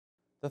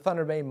The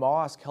Thunder Bay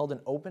Mosque held an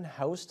open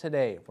house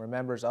today where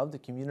members of the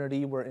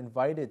community were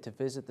invited to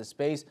visit the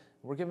space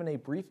and were given a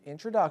brief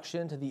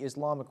introduction to the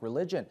Islamic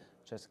religion.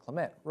 Jessica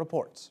Clement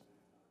reports.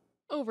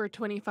 Over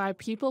 25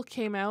 people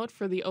came out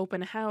for the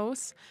open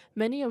house,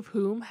 many of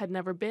whom had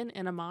never been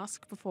in a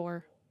mosque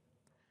before.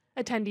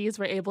 Attendees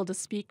were able to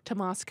speak to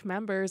mosque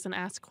members and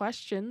ask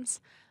questions,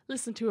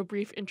 listen to a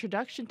brief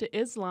introduction to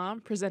Islam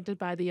presented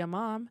by the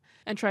Imam,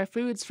 and try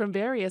foods from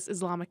various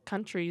Islamic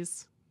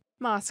countries.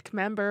 Mosque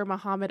member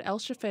Mohammed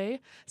El-Shafei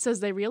says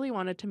they really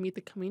wanted to meet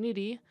the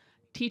community,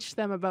 teach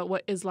them about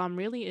what Islam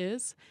really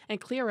is, and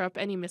clear up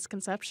any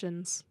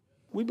misconceptions.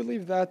 We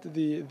believe that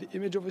the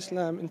image of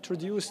Islam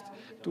introduced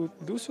to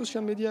through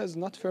social media is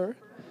not fair,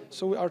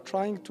 so we are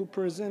trying to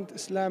present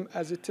Islam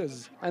as it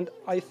is. And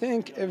I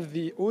think if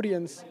the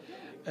audience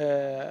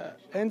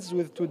ends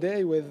with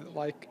today with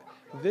like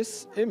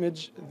this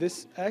image,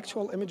 this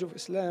actual image of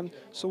Islam,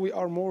 so we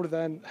are more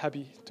than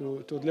happy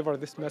to deliver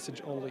this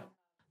message only.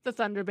 The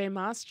Thunder Bay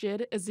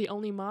Masjid is the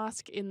only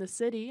mosque in the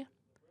city,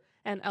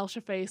 and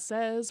El-Shafei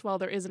says while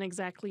there isn't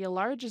exactly a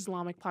large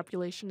Islamic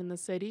population in the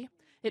city,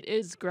 it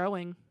is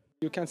growing.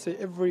 You can say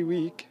every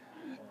week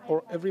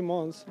or every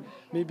month,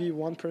 maybe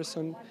one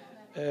person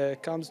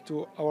comes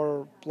to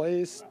our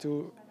place.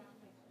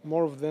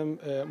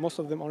 Most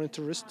of them are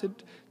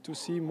interested to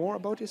see more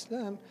about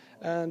Islam,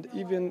 and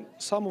even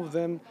some of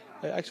them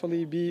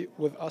actually be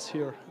with us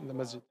here in the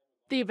masjid.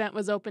 The event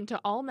was open to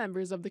all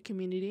members of the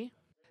community.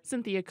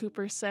 Cynthia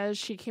Cooper says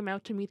she came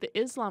out to meet the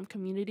Islam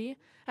community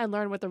and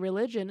learn what the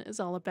religion is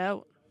all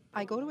about.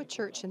 I go to a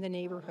church in the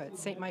neighborhood,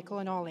 St. Michael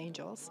and All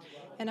Angels,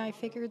 and I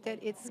figured that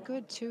it's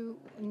good to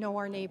know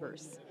our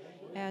neighbors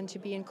and to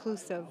be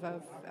inclusive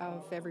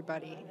of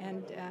everybody.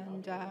 And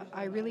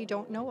I really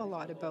don't know a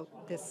lot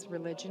about this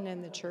religion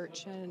and the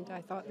church, and I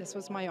thought this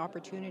was my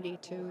opportunity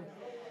to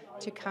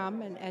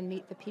come and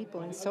meet the people.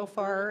 And so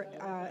far,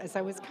 as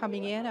I was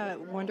coming in, a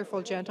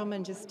wonderful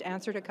gentleman just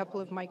answered a couple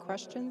of my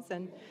questions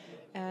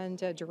and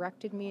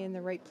directed me in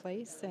the right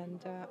place, and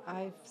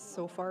I've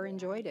so far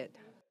enjoyed it.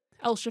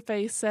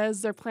 El-Shafei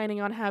says they're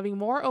planning on having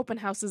more open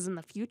houses in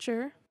the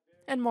future,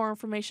 and more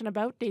information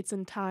about dates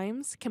and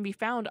times can be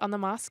found on the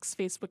mosque's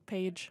Facebook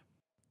page.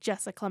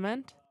 Jessica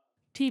Clement,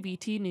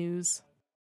 TBT News.